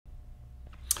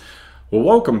Well,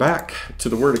 welcome back to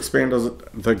the Word Expand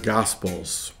the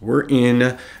Gospels. We're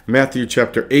in Matthew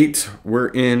chapter 8. We're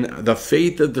in the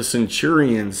faith of the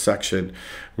centurion section.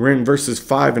 We're in verses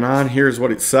 5 and on. Here's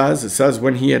what it says. It says,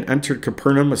 when he had entered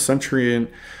Capernaum, a centurion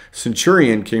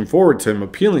came forward to him,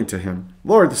 appealing to him.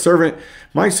 Lord,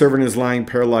 my servant is lying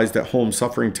paralyzed at home,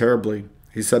 suffering terribly.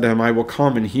 He said to him, I will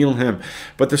come and heal him.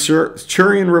 But the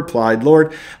centurion replied,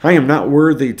 Lord, I am not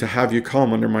worthy to have you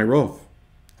come under my roof.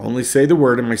 Only say the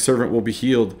word, and my servant will be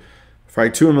healed. For I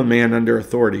too am a man under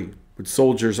authority, with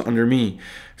soldiers under me.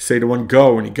 Say to one,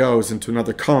 go, and he goes, and to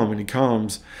another, come, and he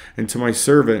comes, and to my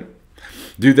servant,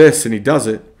 do this, and he does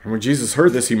it. And when Jesus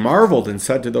heard this, he marveled and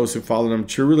said to those who followed him,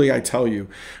 truly I tell you,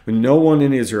 with no one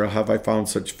in Israel have I found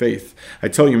such faith. I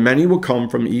tell you, many will come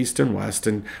from east and west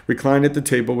and recline at the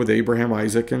table with Abraham,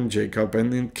 Isaac, and Jacob in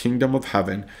the kingdom of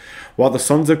heaven, while the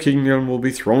sons of kingdom will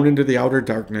be thrown into the outer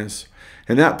darkness.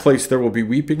 In that place there will be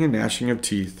weeping and gnashing of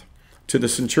teeth. To the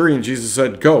centurion Jesus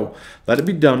said, go, let it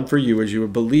be done for you as you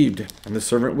have believed. And the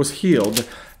servant was healed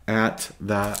at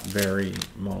that very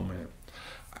moment.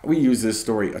 We use this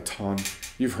story a ton.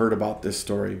 You've heard about this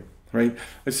story, right?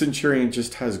 The centurion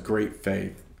just has great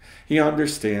faith. He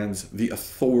understands the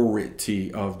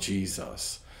authority of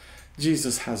Jesus.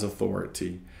 Jesus has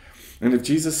authority. And if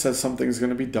Jesus says something is going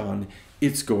to be done,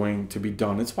 it's going to be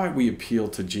done. It's why we appeal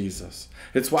to Jesus.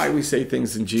 It's why we say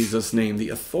things in Jesus' name. The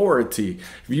authority.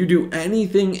 If you do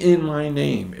anything in my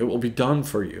name, it will be done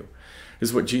for you,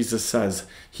 is what Jesus says.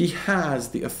 He has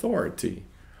the authority.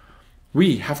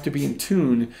 We have to be in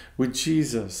tune with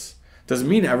Jesus. Doesn't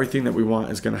mean everything that we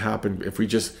want is going to happen if we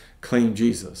just claim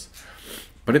Jesus.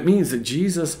 But it means that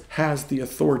Jesus has the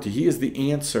authority. He is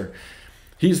the answer.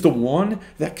 He's the one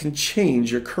that can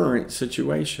change your current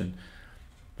situation.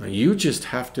 Now, you just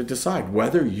have to decide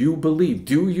whether you believe.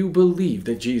 Do you believe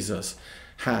that Jesus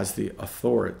has the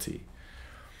authority?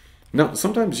 Now,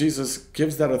 sometimes Jesus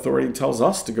gives that authority and tells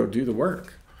us to go do the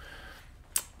work.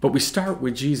 But we start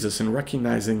with Jesus and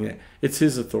recognizing it. It's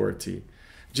his authority.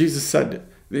 Jesus said,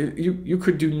 you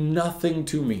could do nothing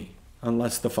to me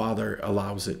unless the Father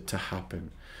allows it to happen.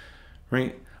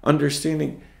 Right?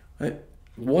 Understanding that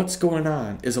what's going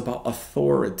on is about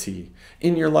authority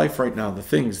in your life right now. The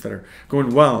things that are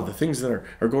going well, the things that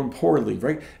are going poorly,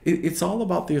 right? It's all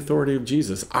about the authority of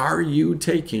Jesus. Are you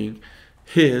taking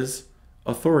his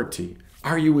authority?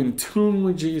 Are you in tune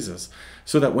with Jesus?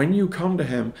 So that when you come to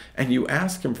him and you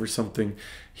ask him for something,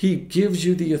 he gives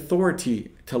you the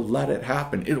authority to let it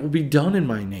happen. It will be done in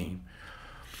my name.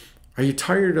 Are you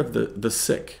tired of the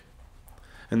sick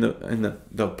and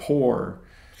the poor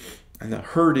and the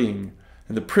hurting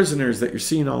and the prisoners that you're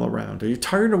seeing all around? Are you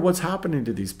tired of what's happening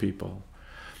to these people?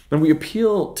 Then we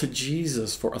appeal to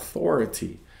Jesus for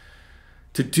authority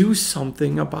to do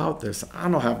something about this. I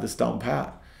don't have this down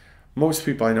pat. Most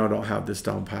people I know don't have this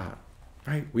down pat.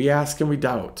 Right? We ask and we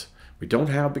doubt. We don't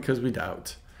have because we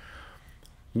doubt.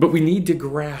 But we need to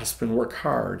grasp and work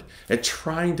hard at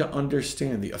trying to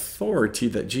understand the authority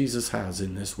that Jesus has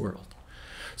in this world.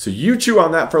 So you chew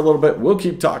on that for a little bit. We'll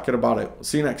keep talking about it. We'll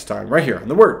see you next time right here on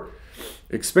the Word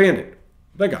Expanding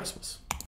the Gospels.